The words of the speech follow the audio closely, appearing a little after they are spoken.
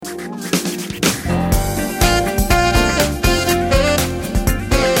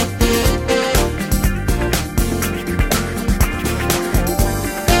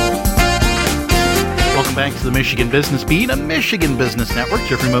the Michigan Business Beat, a Michigan Business Network.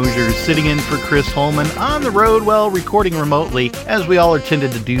 Jeffrey Mosher is sitting in for Chris Holman on the road, recording remotely, as we all are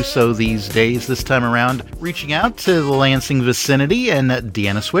tended to do so these days. This time around, reaching out to the Lansing vicinity, and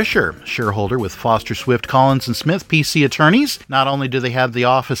Deanna Swisher, shareholder with Foster Swift, Collins & Smith, PC Attorneys. Not only do they have the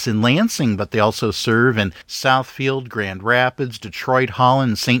office in Lansing, but they also serve in Southfield, Grand Rapids, Detroit,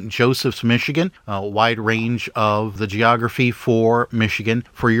 Holland, St. Joseph's, Michigan. A wide range of the geography for Michigan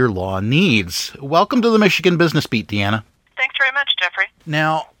for your law needs. Welcome to the Michigan Business Beat, Deanna. Thanks very much, Jeffrey.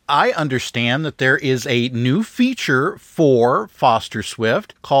 Now, I understand that there is a new feature for Foster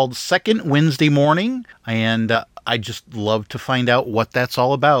Swift called Second Wednesday Morning, and I just love to find out what that's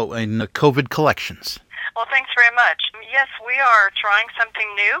all about in the COVID collections. Well, thanks very much. Yes, we are trying something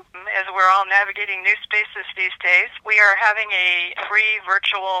new as we're all navigating new spaces these days. We are having a free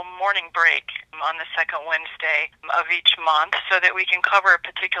virtual morning break on the second Wednesday of each month so that we can cover a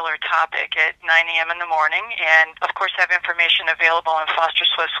particular topic at 9 a.m. in the morning and, of course, have information available on Foster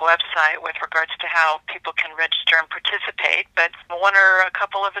Swift's website with regards to how people can register and participate. But one or a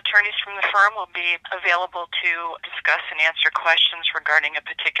couple of attorneys from the firm will be available to discuss and answer questions regarding a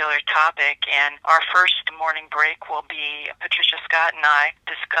particular topic. And our first morning break will be Patricia Scott and I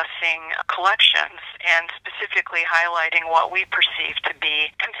discussing collections and specifically highlighting what we perceive to be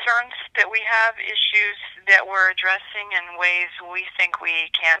concerns that we have, issues that we're addressing, and ways we think we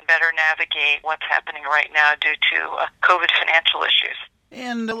can better navigate what's happening right now due to COVID financial issues.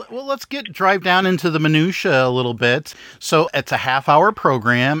 And, let's drive down into the minutia a little bit. So it's a half-hour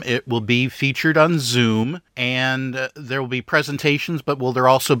program. It will be featured on Zoom, and there will be presentations, but will there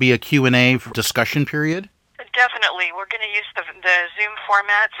also be a Q&A discussion period? Definitely. We're going to use the Zoom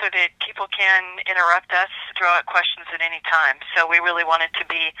format so that people can interrupt us, throw out questions at any time. So we really want it to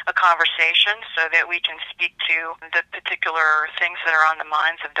be a conversation so that we can speak to the particular things that are on the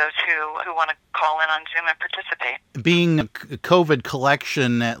minds of those who want to call in on Zoom and participate. Being a COVID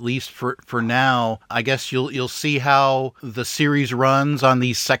collection, at least for now, I guess you'll see how the series runs on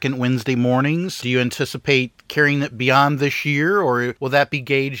these second Wednesday mornings. Do you anticipate carrying it beyond this year, or will that be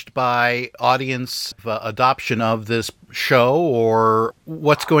gauged by audience adoption of this show, or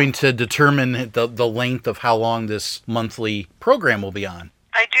what's going to determine the length of how long this monthly program will be on?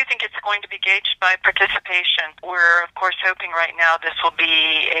 I do think it's going to be gauged by participation. We're, of course, hoping right now this will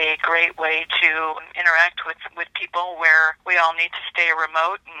be a great way to interact with people where we all need to stay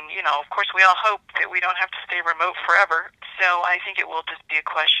remote. And, of course, we all hope that we don't have to stay remote forever. So I think it will just be a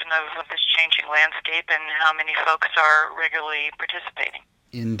question of this changing landscape and how many folks are regularly participating.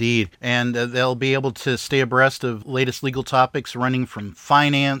 Indeed. And they'll be able to stay abreast of latest legal topics running from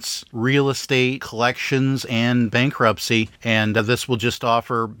finance, real estate, collections, and bankruptcy. And this will just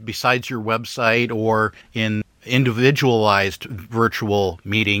offer, besides your website or in individualized virtual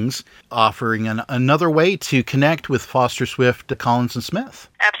meetings, offering another way to connect with Foster Swift, Collins & Smith.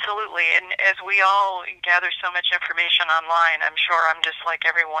 Absolutely. And as we all gather so much information online, I'm sure I'm just like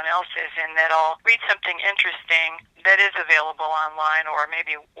everyone else is in that I'll read something interesting that is available online or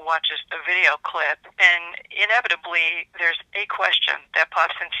maybe watch a video clip, and inevitably there's a question that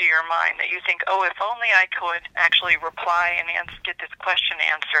pops into your mind that you think, oh, if only I could actually reply and get this question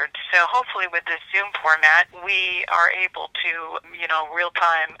answered. So hopefully with this Zoom format, we are able to,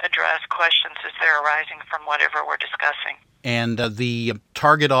 real-time address questions as they're arising from whatever we're discussing. And the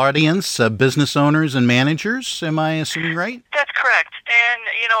target audience, business owners and managers, am I assuming right? That's correct. And,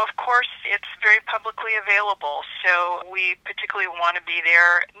 of course, it's very publicly available. So we particularly want to be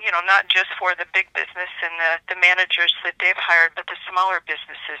there, not just for the big business and the managers that they've hired, but the smaller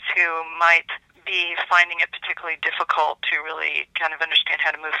businesses who might be finding it particularly difficult to really kind of understand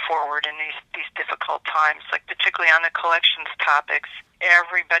how to move forward in these difficult times, like particularly on the collections topics.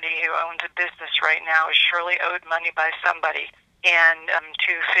 Everybody who owns a business right now is surely owed money by somebody. And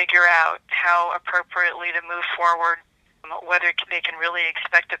to figure out how appropriately to move forward, whether they can really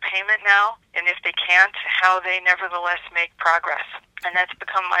expect a payment now, and if they can't, how they nevertheless make progress. And that's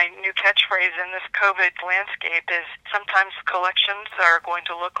become my new catchphrase in this COVID landscape is sometimes collections are going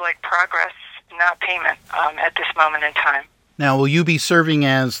to look like progress, not payment, at this moment in time. Now, will you be serving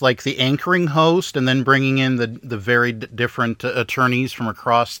as like the anchoring host and then bringing in the very different attorneys from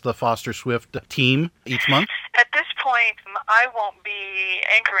across the Foster Swift team each month? At this point, I won't be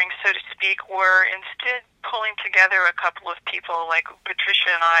anchoring, so to speak. We're instead pulling together a couple of people like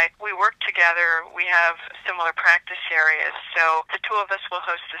Patricia and I. We work together. We have similar practice areas. So the two of us will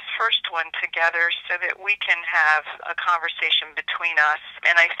host this first one together so that we can have a conversation between us.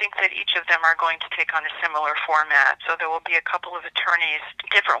 And I think that each of them are going to take on a similar format. So there will be a couple of attorneys,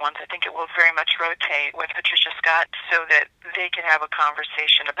 different ones. I think it will very much rotate with Patricia Scott so that they can have a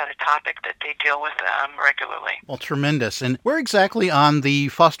conversation about a topic that they deal with regularly. Well, tremendous. And where exactly on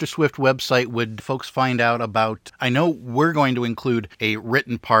the Foster Swift website would folks find out about, I know we're going to include a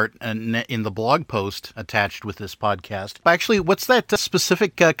written part in the blog post attached with this podcast. But actually, what's that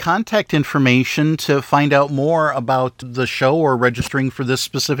specific contact information to find out more about the show or registering for this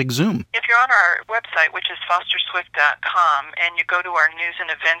specific Zoom? If you're on our website, which is fosterswift.com, and you go to our News and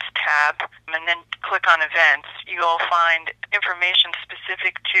Events tab, and then click on Events, you'll find information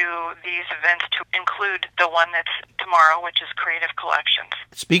specific to these events, to include the one that's tomorrow, which is Creative Collections.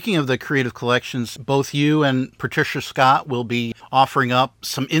 Speaking of the Creative Collections, both you and Patricia Scott will be offering up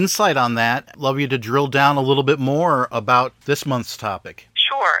some insight on that. Love you to drill down a little bit more about this month's topic.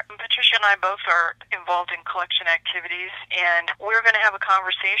 Sure. Patricia and I both are involved in collection activities, and we're going to have a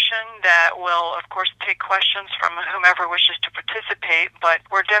conversation that will, of course, take questions from whomever wishes to participate, but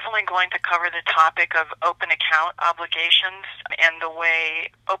we're definitely going to cover the topic of open account obligations and the way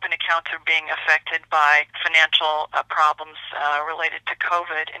open accounts are being affected by financial problems related to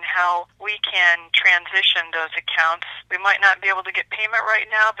COVID, and how we can transition those accounts. We might not be able to get payment right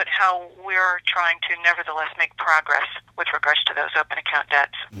now, but how we're trying to nevertheless make progress with regards to those open account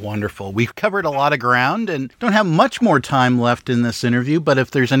debts. Wonderful. We've covered a lot of ground and don't have much more time left in this interview, but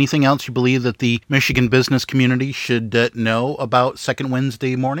if there's anything else you believe that the Michigan business community should know about Second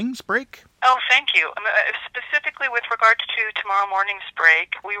Wednesday morning's break? Oh, thank you. Specifically with regards to tomorrow morning's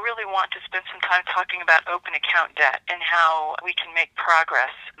break, we really want to spend some time talking about open account debt and how we can make progress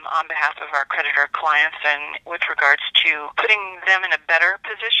on behalf of our creditor clients, and with regards to putting them in a better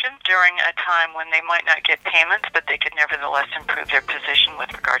position during a time when they might not get payments, but they could nevertheless improve their position with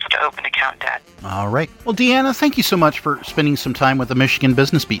regards to open account debt. All right. Well, Deanna, thank you so much for spending some time with the Michigan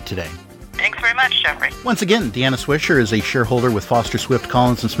Business Beat today. Thanks very much, Jeffrey. Once again, Deanna Swisher is a shareholder with Foster Swift,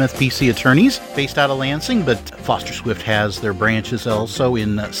 Collins & Smith PC Attorneys, based out of Lansing, but Foster Swift has their branches also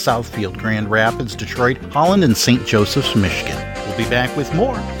in Southfield, Grand Rapids, Detroit, Holland, and St. Joseph's, Michigan. We'll be back with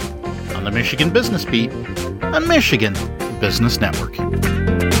more on the Michigan Business Beat on Michigan Business Network.